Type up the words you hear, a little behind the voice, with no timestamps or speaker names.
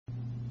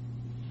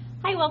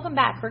Hi, welcome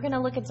back. We're going to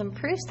look at some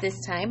proofs this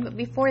time, but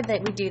before that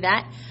we do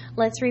that,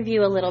 let's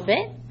review a little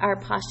bit. Our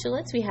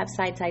postulates, we have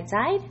side, side,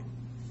 side.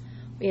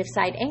 We have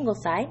side, angle,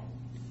 side.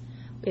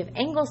 We have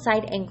angle,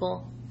 side,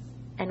 angle.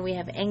 And we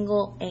have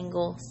angle,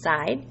 angle,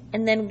 side.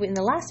 And then in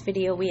the last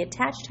video, we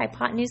attached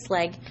hypotenuse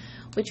leg,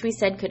 which we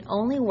said could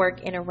only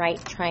work in a right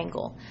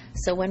triangle.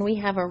 So when we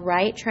have a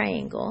right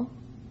triangle,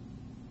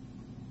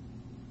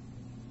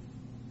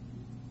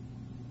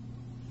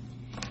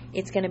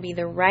 it's going to be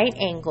the right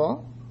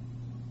angle.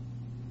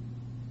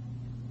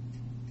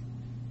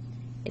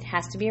 It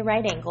has to be a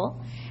right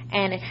angle,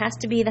 and it has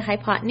to be the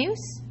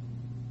hypotenuse,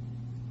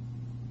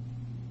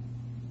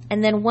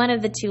 and then one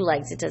of the two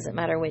legs. It doesn't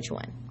matter which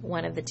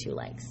one of the two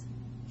legs.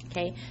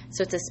 Okay,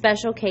 so it's a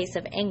special case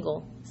of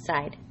angle,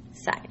 side,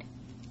 side.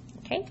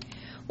 Okay,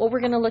 what we're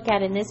going to look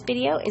at in this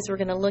video is we're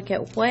going to look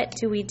at what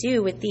do we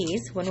do with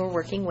these when we're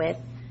working with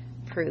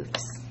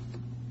proofs.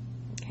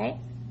 Okay.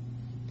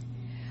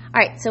 All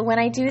right, so when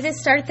I do this,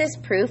 start this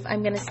proof,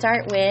 I'm going to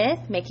start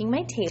with making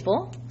my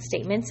table,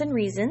 statements and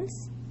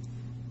reasons.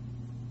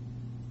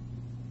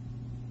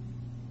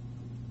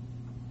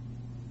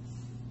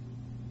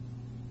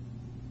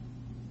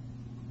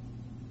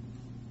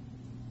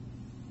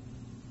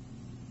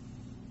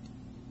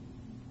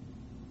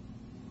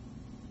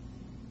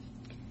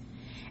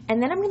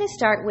 And then I'm going to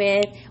start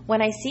with,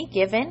 when I see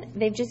given,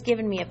 they've just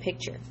given me a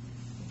picture,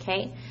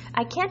 okay?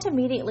 I can't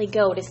immediately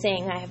go to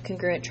saying I have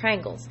congruent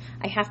triangles.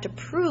 I have to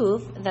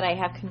prove that I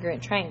have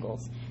congruent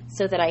triangles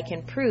so that I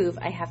can prove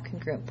I have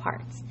congruent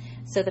parts.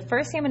 So the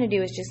first thing I'm going to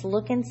do is just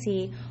look and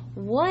see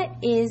what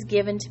is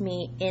given to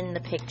me in the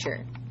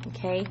picture,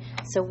 okay?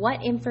 So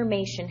what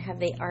information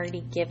have they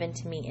already given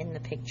to me in the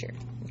picture,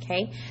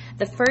 okay?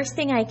 The first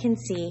thing I can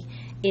see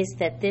is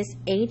that this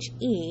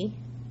HE,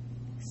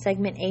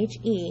 segment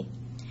HE,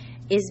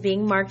 is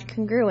being marked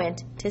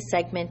congruent to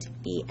segment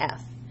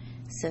EF.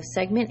 So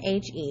segment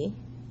HE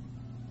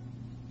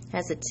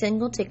has a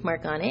single tick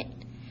mark on it,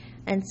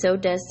 and so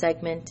does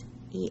segment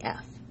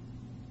EF.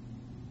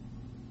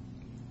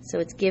 So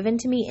it's given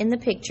to me in the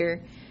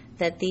picture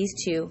that these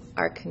two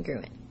are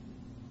congruent.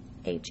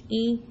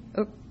 HE,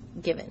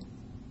 given.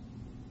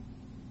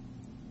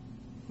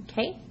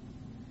 Okay?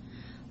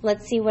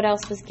 Let's see what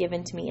else was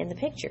given to me in the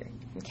picture.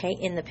 Okay,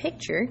 in the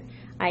picture,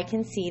 I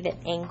can see that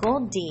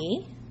angle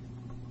D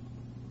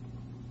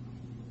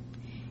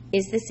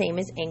is the same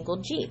as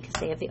angle G because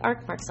they have the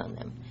arc marks on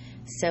them.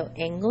 So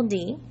angle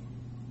D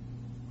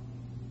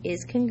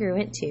is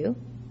congruent to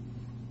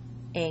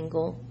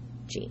angle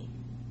G,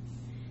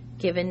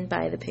 given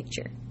by the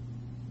picture.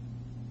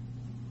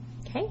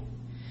 Okay?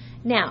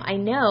 Now, I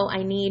know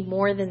I need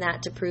more than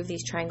that to prove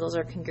these triangles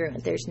are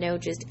congruent. There's no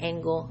just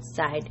angle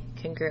side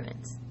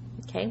congruence.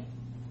 Okay?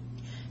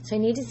 So I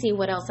need to see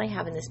what else I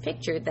have in this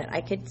picture that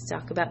I could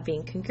talk about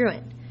being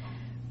congruent.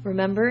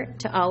 Remember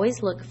to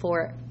always look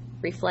for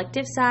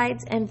reflective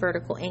sides and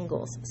vertical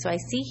angles. So I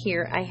see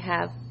here I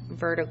have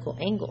vertical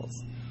angles.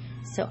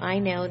 So I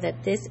know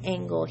that this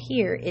angle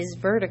here is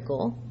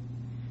vertical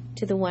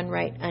to the one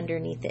right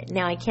underneath it.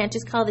 Now I can't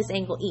just call this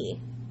angle E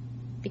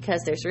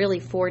because there's really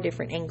 4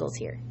 different angles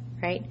here,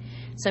 right?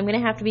 So I'm going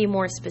to have to be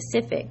more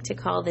specific to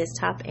call this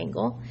top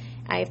angle.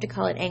 I have to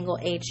call it angle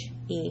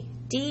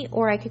HED,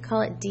 or I could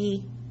call it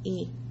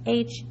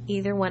DEH,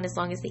 either one as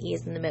long as the E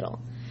is in the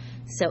middle.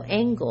 So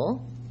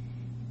angle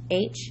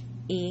HED,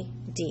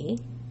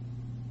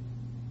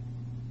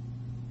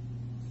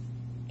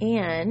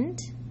 and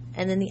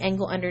then the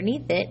angle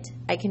underneath it,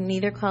 I can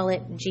either call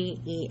it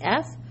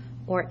GEF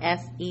or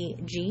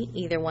FEG,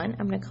 either one.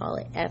 I'm going to call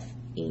it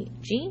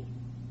FEG.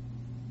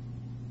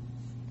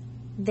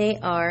 They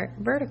are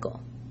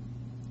vertical.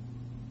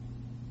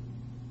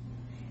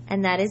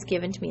 And that is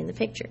given to me in the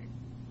picture.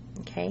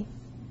 Okay?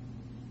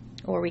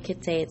 Or we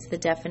could say it's the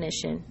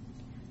definition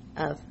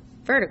of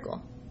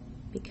vertical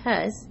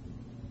because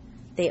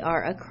they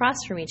are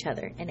across from each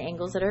other, and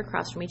angles that are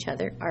across from each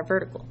other are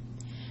vertical.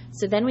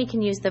 So then we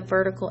can use the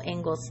vertical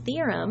angles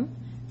theorem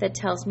that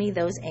tells me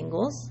those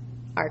angles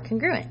are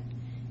congruent.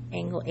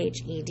 Angle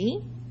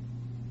HED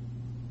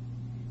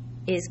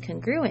is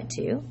congruent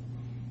to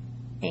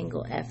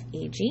angle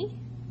FEG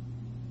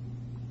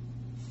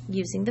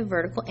using the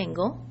vertical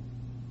angle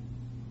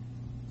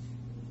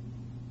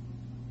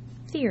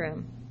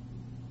theorem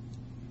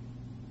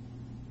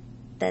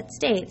that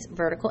states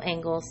vertical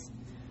angles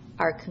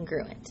are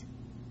congruent.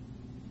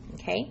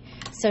 Okay,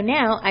 so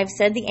now I've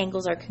said the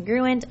angles are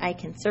congruent. I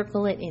can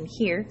circle it in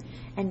here.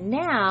 And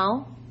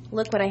now,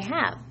 look what I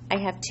have. I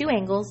have 2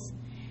 angles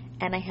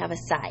and I have a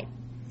side.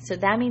 So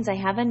that means I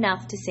have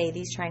enough to say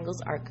these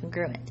triangles are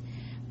congruent.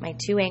 My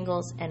 2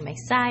 angles and my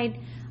side,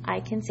 I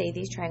can say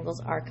these triangles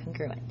are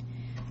congruent.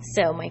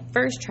 So my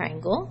first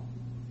triangle,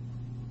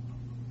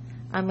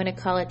 I'm going to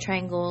call it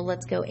triangle,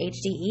 let's go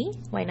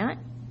HDE. Why not?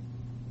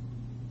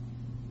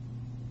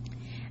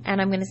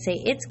 And I'm going to say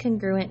it's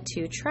congruent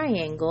to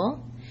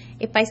triangle.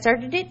 If I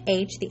started at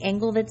H, the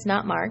angle that's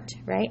not marked,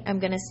 right, I'm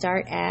going to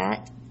start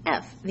at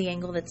F, the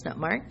angle that's not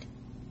marked.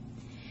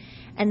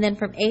 And then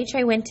from H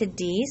I went to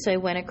D, so I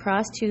went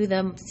across to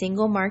the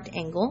single marked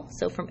angle.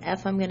 So from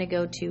F I'm going to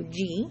go to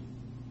G.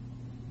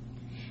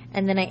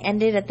 And then I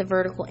ended at the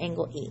vertical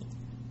angle E.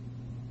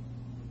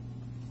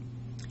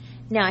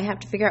 Now I have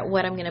to figure out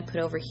what I'm going to put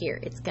over here.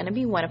 It's going to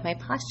be one of my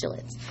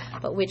postulates,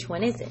 but which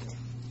one is it?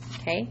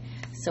 Okay,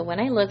 so when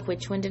I look,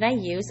 which one did I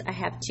use? I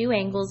have two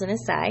angles and a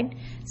side,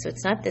 so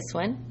it's not this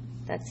one.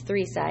 That's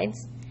three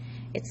sides.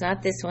 It's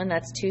not this one.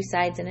 That's two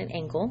sides and an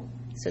angle.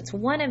 So it's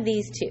one of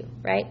these two,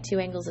 right? Two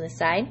angles and a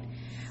side.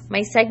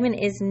 My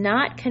segment is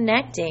not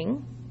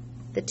connecting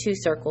the two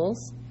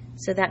circles,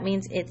 so that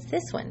means it's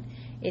this one.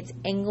 It's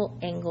angle,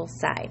 angle,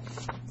 side.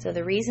 So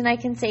the reason I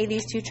can say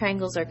these two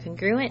triangles are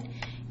congruent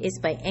is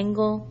by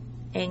angle,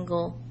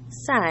 angle,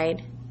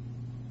 side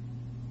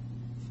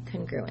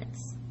congruence.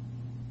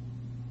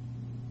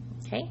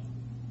 Okay?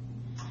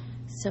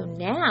 So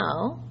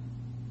now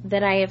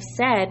that I have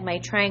said my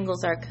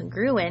triangles are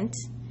congruent,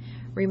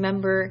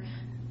 remember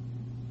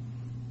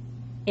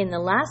in the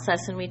last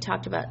lesson we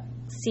talked about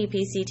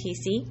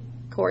CPCTC,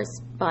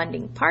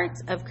 corresponding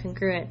parts of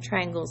congruent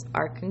triangles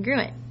are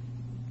congruent.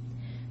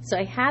 So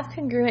I have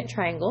congruent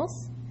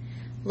triangles.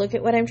 Look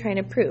at what I'm trying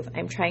to prove.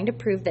 I'm trying to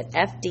prove that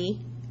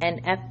FD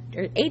and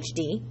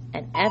HD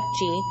and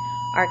FG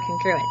are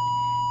congruent.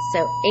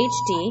 So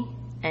HD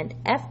and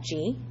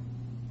FG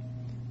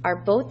are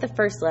both the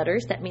first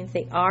letters. That means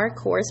they are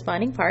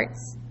corresponding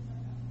parts.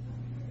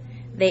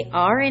 They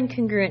are in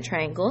congruent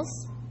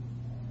triangles.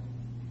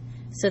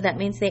 So that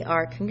means they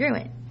are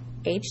congruent.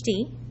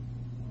 HD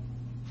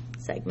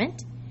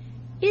segment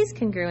is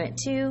congruent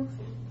to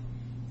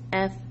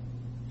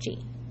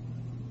FG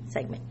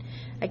segment.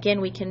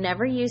 Again, we can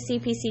never use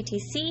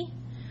CPCTC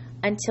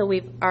until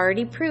we've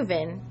already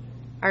proven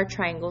our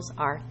triangles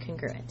are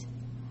congruent.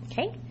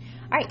 Okay?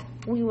 All right,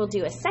 we will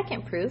do a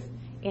second proof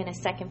in a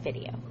second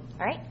video.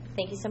 All right,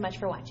 thank you so much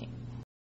for watching.